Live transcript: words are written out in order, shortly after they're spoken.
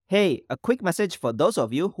Hey, a quick message for those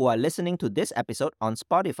of you who are listening to this episode on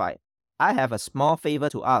Spotify. I have a small favor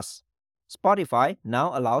to ask. Spotify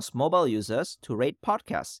now allows mobile users to rate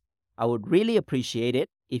podcasts. I would really appreciate it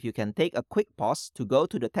if you can take a quick pause to go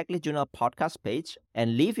to the Techly Journal podcast page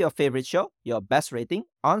and leave your favorite show, your best rating,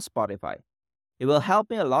 on Spotify. It will help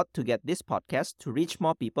me a lot to get this podcast to reach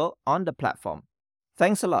more people on the platform.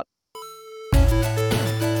 Thanks a lot.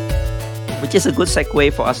 Which is a good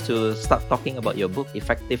segue for us to start talking about your book,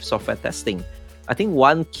 Effective Software Testing. I think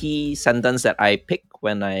one key sentence that I pick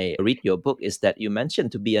when I read your book is that you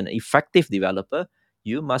mentioned to be an effective developer,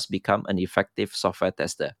 you must become an effective software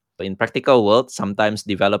tester. In practical world, sometimes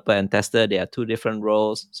developer and tester, they are two different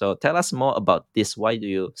roles. So tell us more about this. Why do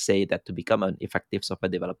you say that to become an effective software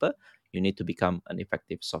developer, you need to become an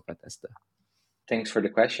effective software tester? Thanks for the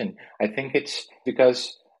question. I think it's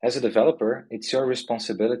because as a developer, it's your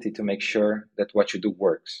responsibility to make sure that what you do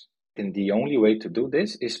works. And the only way to do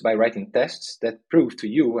this is by writing tests that prove to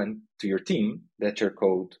you and to your team that your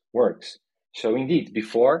code works. So indeed,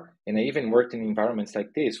 before, and I even worked in environments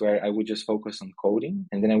like this where I would just focus on coding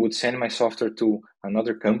and then I would send my software to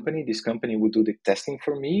another company. This company would do the testing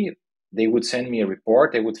for me. They would send me a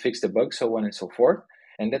report. They would fix the bugs, so on and so forth.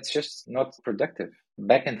 And that's just not productive.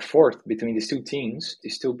 Back and forth between these two teams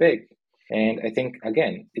is too big. And I think,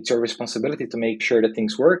 again, it's your responsibility to make sure that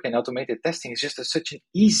things work, and automated testing is just such an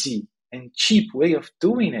easy and cheap way of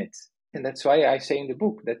doing it. And that's why I say in the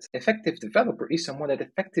book that effective developer is someone that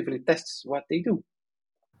effectively tests what they do.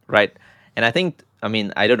 Right. And I think,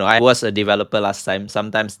 I don't know, I was a developer last time.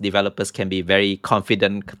 Sometimes developers can be very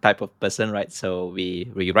confident type of person, right? So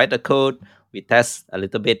we write the code, we test a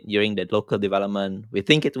little bit during the local development. We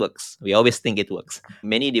think it works. We always think it works.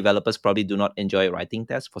 Many developers probably do not enjoy writing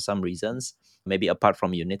tests for some reasons, maybe apart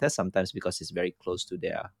from unit tests, sometimes because it's very close to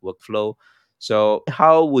their workflow. So,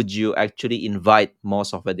 how would you actually invite more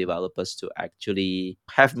software developers to actually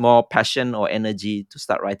have more passion or energy to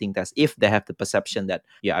start writing tests if they have the perception that,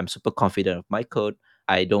 yeah, I'm super confident of my code.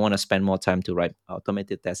 I don't want to spend more time to write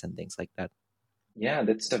automated tests and things like that. Yeah,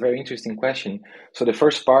 that's a very interesting question. So the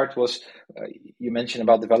first part was you mentioned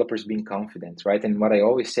about developers being confident, right? And what I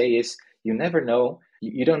always say is you never know,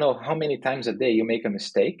 you don't know how many times a day you make a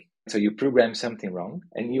mistake. So you program something wrong,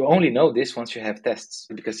 and you only know this once you have tests.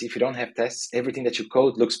 Because if you don't have tests, everything that you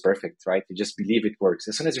code looks perfect, right? You just believe it works.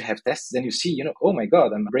 As soon as you have tests, then you see, oh my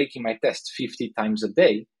God, I'm breaking my tests 50 times a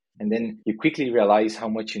day. And then you quickly realize how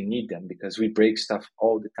much you need them because we break stuff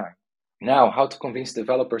all the time. Now, how to convince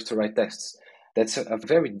developers to write tests? That's a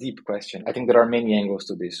very deep question. I think there are many angles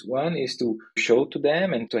to this. One is to show to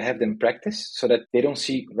them and to have them practice so that they don't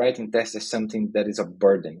see writing tests as something that is a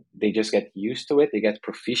burden. They just get used to it. They get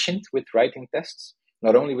proficient with writing tests,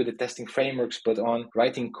 not only with the testing frameworks, but on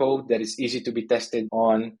writing code that is easy to be tested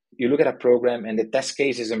on. You look at a program and the test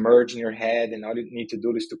cases emerge in your head, and all you need to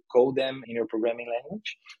do is to code them in your programming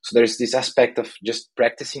language. So there's this aspect of just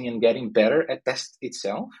practicing and getting better at test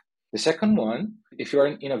itself. The second one, if you're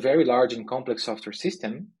in a very large and complex software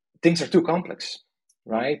system, things are too complex,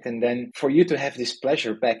 right? And then for you to have this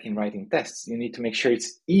pleasure back in writing tests, you need to make sure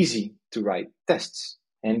it's easy to write tests.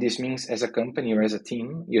 And this means as a company or as a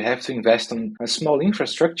team, you have to invest in a small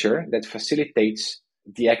infrastructure that facilitates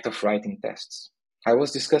the act of writing tests. I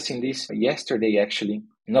was discussing this yesterday, actually,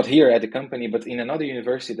 not here at the company, but in another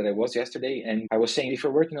university that I was yesterday. And I was saying, if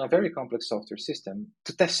you're working on a very complex software system,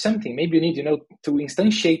 to test something, maybe you need, to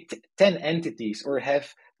instantiate 10 entities or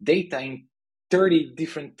have data in 30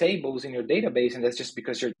 different tables in your database. And that's just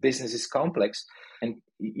because your business is complex. And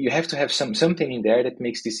you have to have something in there that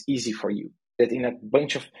makes this easy for you. That in a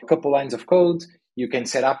couple lines of code, you can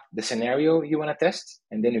set up the scenario you want to test,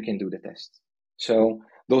 and then you can do the test. So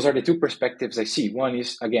those are the two perspectives I see. One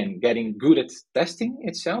is, again, getting good at testing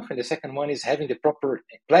itself. And the second one is having the proper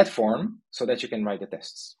platform so that you can write the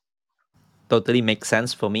tests. Totally makes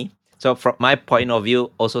sense for me. So from my point of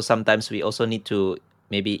view, also sometimes we also need to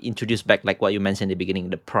maybe introduce back like what you mentioned in the beginning,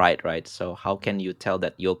 the pride, right? So how can you tell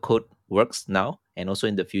that your code works now and also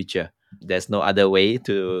in the future? There's no other way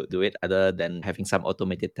to do it other than having some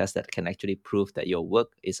automated tests that can actually prove that your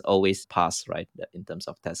work is always passed, right? In terms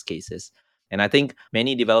of test cases. And I think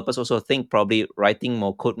many developers also think probably writing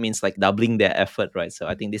more code means like doubling their effort, right? So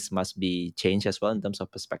I think this must be changed as well in terms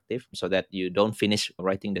of perspective so that you don't finish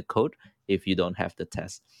writing the code if you don't have the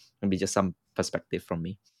test. Maybe just some perspective from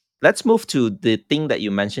me. Let's move to the thing that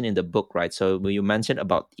you mentioned in the book, right? So you mentioned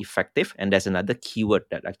about effective, and there's another keyword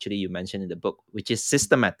that actually you mentioned in the book, which is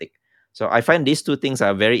systematic. So I find these two things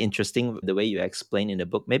are very interesting the way you explain in the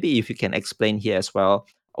book. Maybe if you can explain here as well,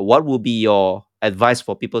 what would be your advice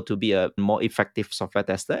for people to be a more effective software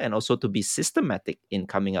tester and also to be systematic in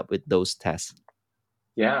coming up with those tests?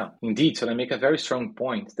 Yeah, indeed. So I make a very strong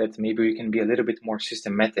point that maybe we can be a little bit more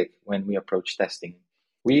systematic when we approach testing.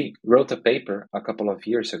 We wrote a paper a couple of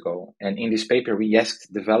years ago, and in this paper, we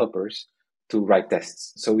asked developers to write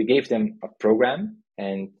tests. So we gave them a program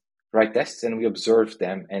and write tests, and we observed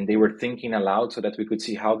them, and they were thinking aloud so that we could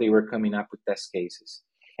see how they were coming up with test cases.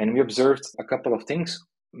 And we observed a couple of things.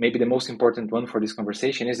 Maybe the most important one for this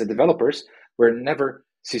conversation is that developers were never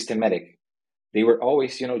systematic. They were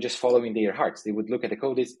always, just following their hearts. They would look at the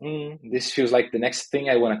code, this feels like the next thing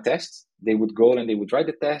I want to test. They would go and they would write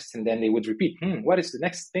the test, and then they would repeat, what is the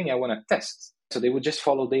next thing I want to test? So they would just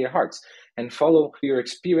follow their hearts and follow your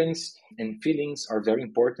experience, and feelings are very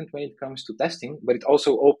important when it comes to testing, but it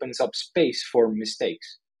also opens up space for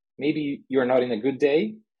mistakes. Maybe you're not in a good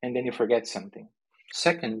day and then you forget something.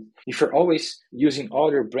 Second, if you're always using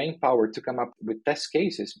all your brain power to come up with test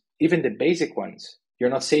cases, even the basic ones, you're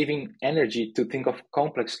not saving energy to think of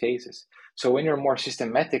complex cases. So when you're more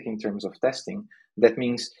systematic in terms of testing, that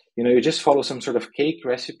means you just follow some sort of cake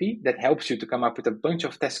recipe that helps you to come up with a bunch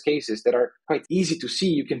of test cases that are quite easy to see.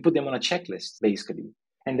 You can put them on a checklist, basically.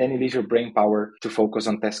 And then you leave your brain power to focus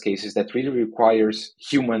on test cases that really requires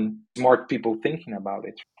human, smart people thinking about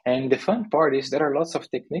it. And the fun part is there are lots of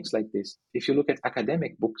techniques like this. If you look at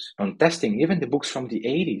academic books on testing, even the books from the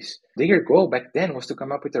 80s, their goal back then was to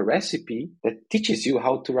come up with a recipe that teaches you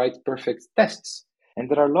how to write perfect tests. And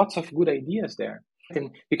there are lots of good ideas there.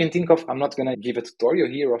 And you can think of, I'm not going to give a tutorial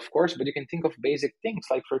here, of course, but you can think of basic things.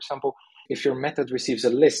 Like, for example, if your method receives a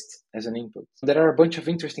list as an input, there are a bunch of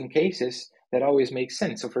interesting cases that always make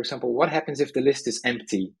sense. So, for example, what happens if the list is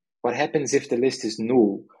empty? What happens if the list is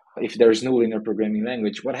null? If there's null in your programming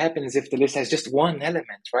language, what happens if the list has just one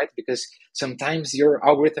element, right? Because sometimes your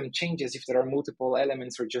algorithm changes if there are multiple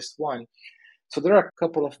elements or just one. So there are a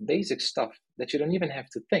couple of basic stuff that you don't even have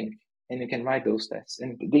to think, and you can write those tests.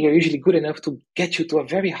 And they are usually good enough to get you to a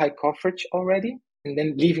very high coverage already, and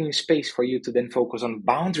then leaving space for you to then focus on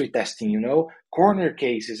boundary testing, corner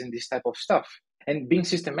cases and this type of stuff. And being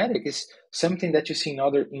systematic is something that you see in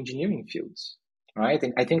other engineering fields, right?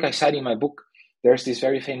 And I think I cite in my book, there's this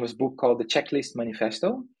very famous book called The Checklist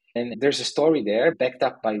Manifesto. And there's a story there backed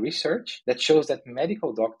up by research that shows that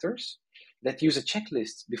medical doctors that use a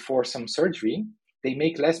checklist before some surgery, they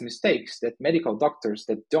make less mistakes than medical doctors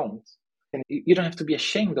that don't. And you don't have to be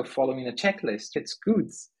ashamed of following a checklist. It's good.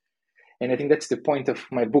 And I think that's the point of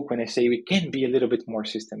my book when I say we can be a little bit more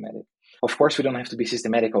systematic. Of course, we don't have to be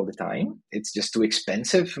systematic all the time. It's just too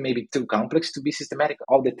expensive, maybe too complex to be systematic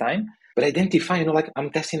all the time. But identify, like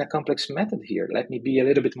I'm testing a complex method here. Let me be a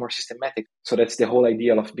little bit more systematic. So that's the whole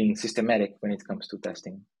idea of being systematic when it comes to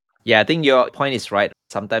testing. Yeah, I think your point is right.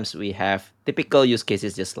 Sometimes we have typical use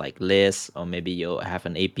cases just like lists, or maybe you have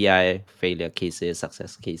an API failure cases,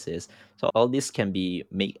 success cases. So all this can be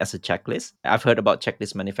made as a checklist. I've heard about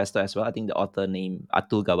checklist manifesto as well. I think the author named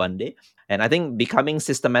Atul Gawande. And I think becoming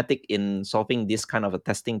systematic in solving this kind of a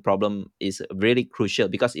testing problem is really crucial,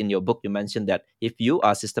 because in your book you mentioned that if you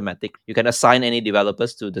are systematic, you can assign any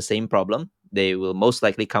developers to the same problem. They will most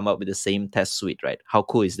likely come up with the same test suite, right? How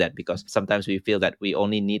cool is that? Because sometimes we feel that we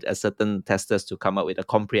only need a certain testers to come up with a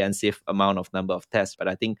comprehensive amount of number of tests. But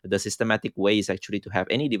I think the systematic way is actually to have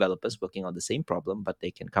any developers working on the same problem, but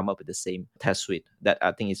they can come up with the same test suite. That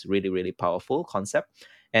I think is really, really powerful concept.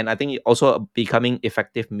 And I think also becoming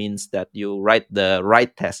effective means that you write the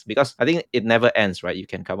right test, because I think it never ends, right? You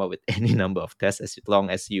can come up with any number of tests as long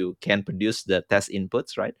as you can produce the test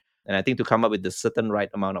inputs, right? And I think to come up with the certain right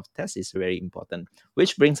amount of tests is very important,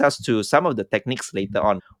 which brings us to some of the techniques later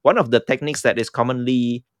on. One of the techniques that is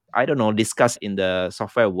commonly, I don't know, discussed in the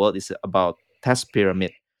software world is about test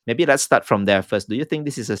pyramid. Maybe let's start from there first. Do you think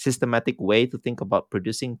this is a systematic way to think about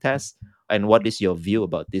producing tests? And what is your view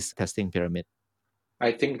about this testing pyramid?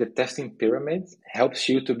 I think the testing pyramid helps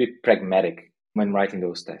you to be pragmatic when writing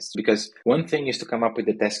those tests. Because one thing is to come up with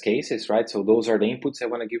the test cases, right? So those are the inputs I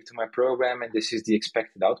want to give to my program, and this is the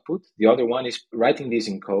expected output. The other one is writing these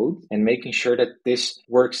in code and making sure that this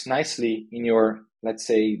works nicely in your, let's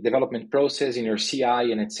say, development process, in your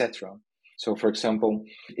CI, and etc. So, for example,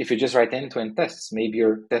 if you just write end-to-end tests, maybe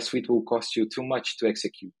your test suite will cost you too much to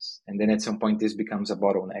execute. And then at some point, this becomes a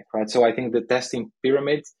bottleneck, right? So I think the testing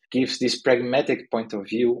pyramid gives this pragmatic point of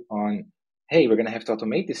view on, hey, we're going to have to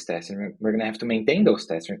automate this test, and we're going to have to maintain those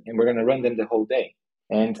tests, and we're going to run them the whole day.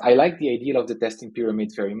 And I like the idea of the testing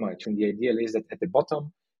pyramid very much. And the ideal is that at the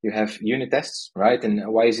bottom, you have unit tests, right? And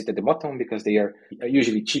why is it at the bottom? Because they are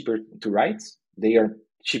usually cheaper to write. They are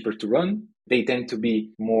cheaper to run. They tend to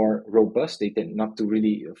be more robust. They tend not to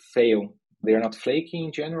really fail. They are not flaky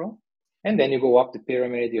in general. And then you go up the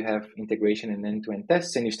pyramid, you have integration and end-to-end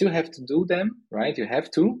tests, and you still have to do them, right? You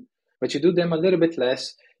have to, but you do them a little bit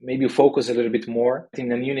less. Maybe you focus a little bit more.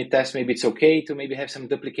 In a unit test, maybe it's okay to maybe have some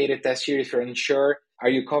duplicated tests here if you're unsure. Are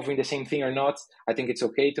you covering the same thing or not? I think it's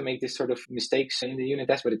okay to make this sort of mistakes in the unit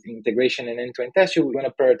test, but in integration and end-to-end test, you want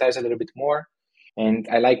to prioritize a little bit more. And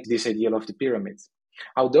I like this idea of the pyramid.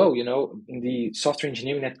 Although, in the software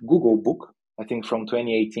engineering at Google book, I think from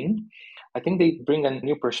 2018, I think they bring a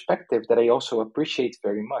new perspective that I also appreciate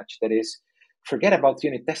very much. That is, forget about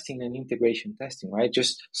unit testing and integration testing, right?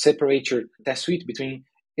 Just separate your test suite between,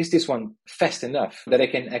 is this one fast enough that I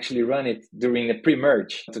can actually run it during a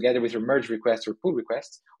pre-merge together with your merge request or pull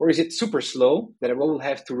request? Or is it super slow that I will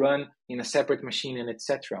have to run in a separate machine and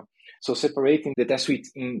etc.? So separating the test suite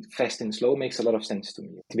in fast and slow makes a lot of sense to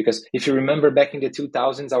me. Because if you remember back in the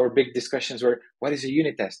 2000s, our big discussions were, what is a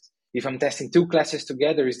unit test? If I'm testing two classes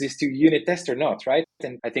together, is this two unit test or not, right?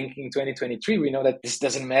 And I think in 2023, we know that this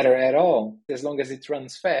doesn't matter at all. As long as it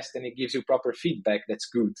runs fast and it gives you proper feedback, that's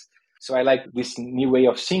good. So I like this new way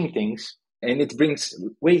of seeing things, and it brings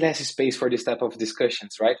way less space for this type of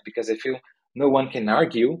discussions, right? Because I feel no one can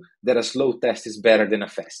argue that a slow test is better than a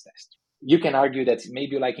fast test. You can argue that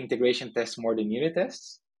maybe you like integration tests more than unit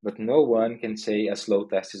tests, but no one can say a slow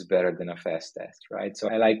test is better than a fast test, right? So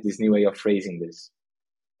I like this new way of phrasing this.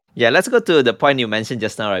 Yeah, let's go to the point you mentioned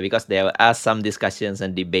just now, right? Because there are some discussions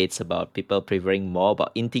and debates about people preferring more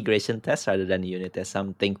about integration tests rather than unit tests.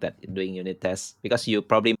 Some think that doing unit tests, because you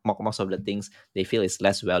probably mock most of the things, they feel is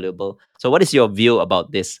less valuable. So, what is your view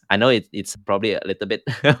about this? I know it's probably a little bit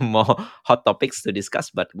more hot topics to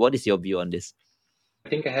discuss, but what is your view on this? I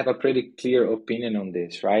think I have a pretty clear opinion on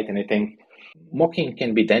this, right? And I think mocking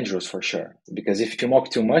can be dangerous for sure, because if you mock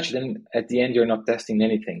too much, then at the end you're not testing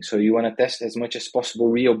anything. So you want to test as much as possible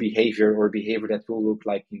real behavior or behavior that will look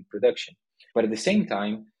like in production. But at the same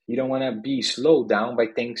time, you don't want to be slowed down by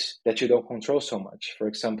things that you don't control so much. For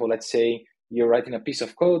example, let's say you're writing a piece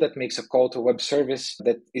of code that makes a call to a web service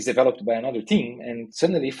that is developed by another team. And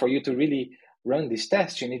suddenly, for you to really run this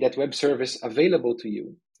test, you need that web service available to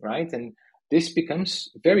you, right? And this becomes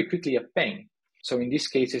very quickly a pain. So in these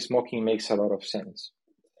cases, mocking makes a lot of sense.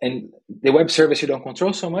 And the web service you don't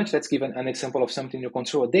control so much, let's give an example of something you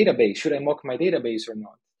control, a database. Should I mock my database or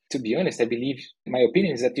not? To be honest, I believe my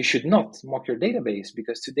opinion is that you should not mock your database,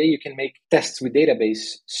 because today you can make tests with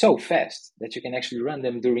database so fast that you can actually run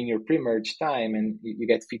them during your pre-merge time and you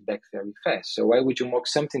get feedback very fast. So why would you mock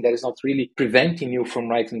something that is not really preventing you from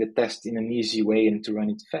writing the test in an easy way and to run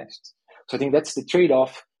it fast? So I think that's the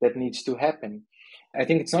trade-off that needs to happen. I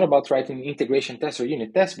think it's not about writing integration tests or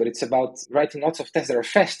unit tests, but it's about writing lots of tests that are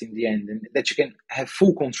fast in the end and that you can have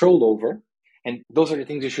full control over. And those are the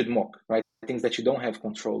things you should mock, right? Things that you don't have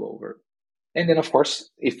control over. And then, of course,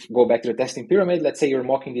 if go back to the testing pyramid, let's say you're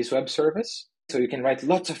mocking this web service. So you can write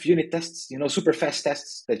lots of unit tests, super fast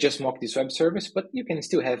tests that just mock this web service, but you can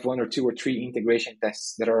still have one or two or three integration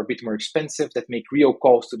tests that are a bit more expensive that make real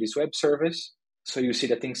calls to this web service. So you see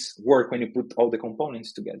that things work when you put all the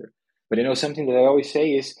components together. But something that I always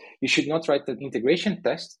say is you should not write an integration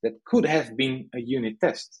test that could have been a unit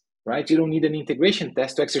test, right? You don't need an integration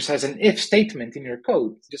test to exercise an if statement in your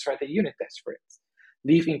code. Just write a unit test for it.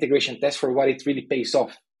 Leave integration tests for what it really pays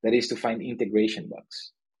off, that is to find integration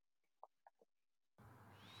bugs.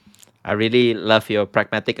 I really love your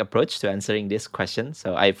pragmatic approach to answering this question.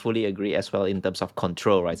 So I fully agree as well in terms of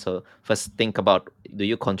control, right? So first think about, do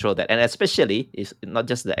you control that? And especially it's not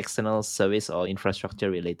just the external service or infrastructure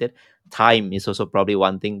related. Time is also probably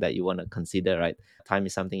one thing that you want to consider, right? Time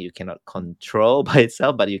is something you cannot control by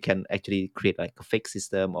itself, but you can actually create like a fake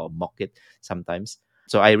system or mock it sometimes.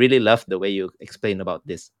 So I really love the way you explain about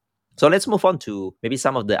this. So let's move on to maybe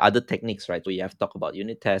some of the other techniques, right? We have talked about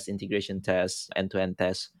unit tests, integration tests, end-to-end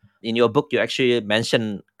tests. In your book, you actually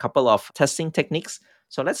mentioned a couple of testing techniques.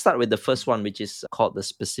 So let's start with the first one, which is called the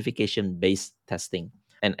specification-based testing.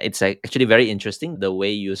 And it's actually very interesting the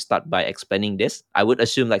way you start by explaining this. I would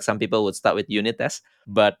assume like some people would start with unit tests,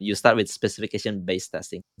 but you start with specification-based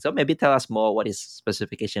testing. So maybe tell us more, what is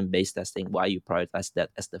specification-based testing? Why you prioritize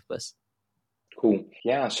that as the first? Cool.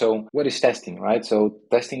 Yeah. So what is testing, right? So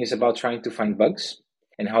testing is about trying to find bugs.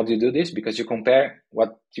 And how do you do this? Because you compare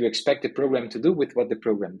what you expect the program to do with what the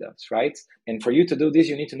program does, right? And for you to do this,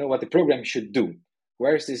 you need to know what the program should do.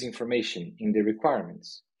 Where is this information in the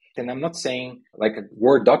requirements? And I'm not saying like a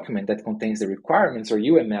Word document that contains the requirements or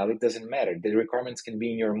UML, it doesn't matter. The requirements can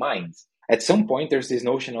be in your mind. At some point, there's this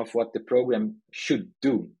notion of what the program should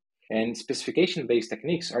do. And specification-based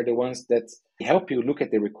techniques are the ones that help you look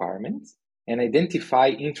at the requirements and identify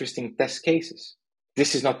interesting test cases.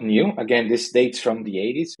 This is not new. Again, this dates from the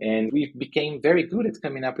 80s, and we became very good at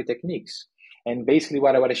coming up with techniques. And basically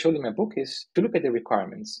what I showed in my book is to look at the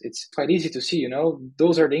requirements. It's quite easy to see,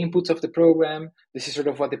 those are the inputs of the program. This is sort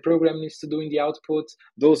of what the program needs to do in the output.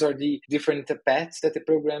 Those are the different paths that the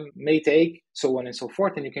program may take, so on and so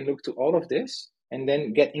forth. And you can look to all of this and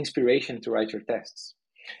then get inspiration to write your tests.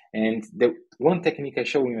 And the one technique I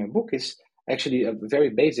show in my book is actually a very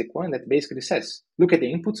basic one that basically says, look at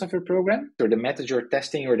the inputs of your program, or the method you're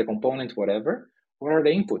testing, or the component, whatever. What are the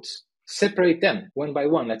inputs? Separate them one by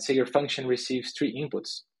one. Let's say your function receives 3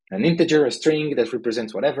 inputs, an integer, a string that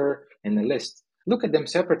represents whatever, and a list. Look at them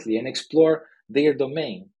separately and explore their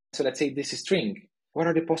domain. So let's say this is string. What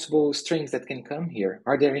are the possible strings that can come here?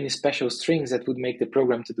 Are there any special strings that would make the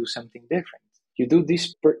program to do something different? You do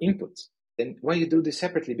this per input. Then why you do this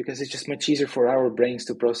separately? Because it's just much easier for our brains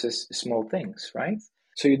to process small things, right?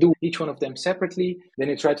 So you do each one of them separately, then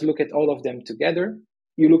you try to look at all of them together.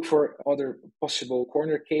 You look for other possible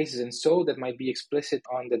corner cases and so that might be explicit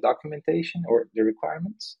on the documentation or the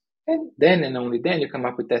requirements. And then and only then you come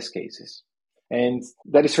up with test cases. And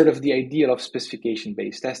that is sort of the ideal of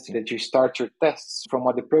specification-based testing, that you start your tests from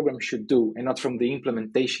what the program should do and not from the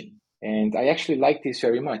implementation. And I actually like this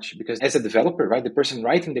very much because as a developer, right, the person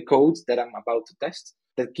writing the code that I'm about to test,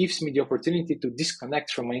 that gives me the opportunity to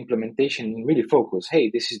disconnect from my implementation and really focus, hey,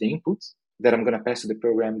 this is the input that I'm going to pass to the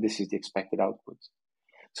program. This is the expected output.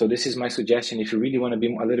 So this is my suggestion. If you really want to be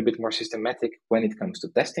a little bit more systematic when it comes to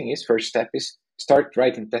testing, is first step is start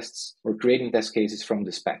writing tests or creating test cases from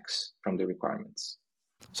the specs, from the requirements.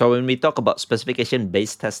 So when we talk about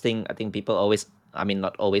specification-based testing, I think people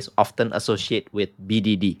not always, often associate with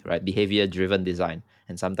BDD, right? Behavior-driven design.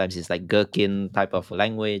 And sometimes it's like Gherkin type of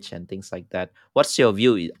language and things like that. What's your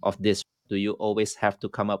view of this? Do you always have to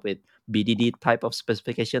come up with BDD type of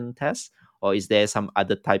specification tests? Or is there some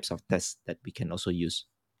other types of tests that we can also use?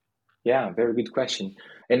 Yeah, very good question.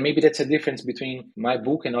 And maybe that's a difference between my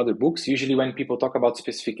book and other books. Usually when people talk about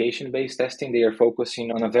specification-based testing, they are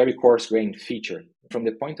focusing on a very coarse-grained feature. From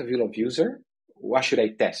the point of view of user, what should I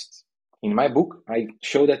test? In my book, I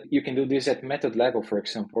show that you can do this at method level, for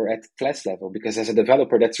example, or at class level, because as a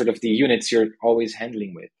developer, that's sort of the units you're always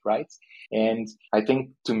handling with, right? And I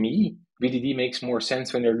think to me, BDD makes more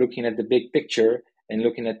sense when you're looking at the big picture and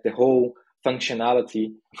looking at the whole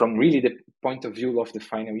functionality from really the point of view of the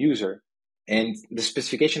final user. And the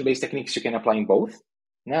specification-based techniques you can apply in both.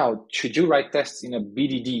 Now, should you write tests in a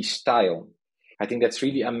BDD style? I think that's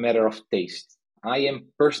really a matter of taste. I am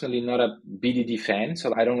personally not a BDD fan,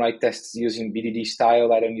 so I don't write tests using BDD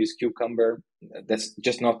style. I don't use Cucumber. That's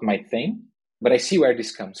just not my thing. But I see where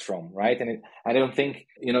this comes from, right? And I don't think,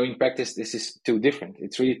 in practice, this is too different.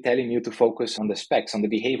 It's really telling you to focus on the specs, on the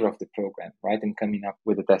behavior of the program, right? And coming up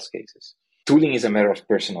with the test cases. Tooling is a matter of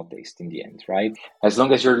personal taste in the end, right? As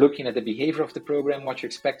long as you're looking at the behavior of the program, what you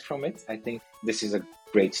expect from it, I think this is a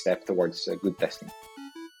great step towards good testing.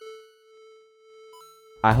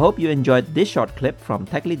 I hope you enjoyed this short clip from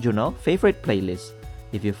TechLead Journal favorite playlist.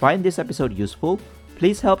 If you find this episode useful,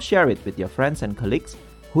 please help share it with your friends and colleagues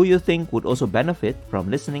who you think would also benefit from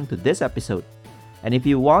listening to this episode. And if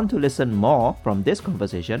you want to listen more from this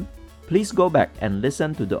conversation, please go back and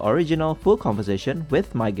listen to the original full conversation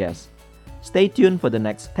with my guest. Stay tuned for the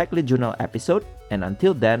next TechLead Journal episode, and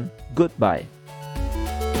until then, goodbye.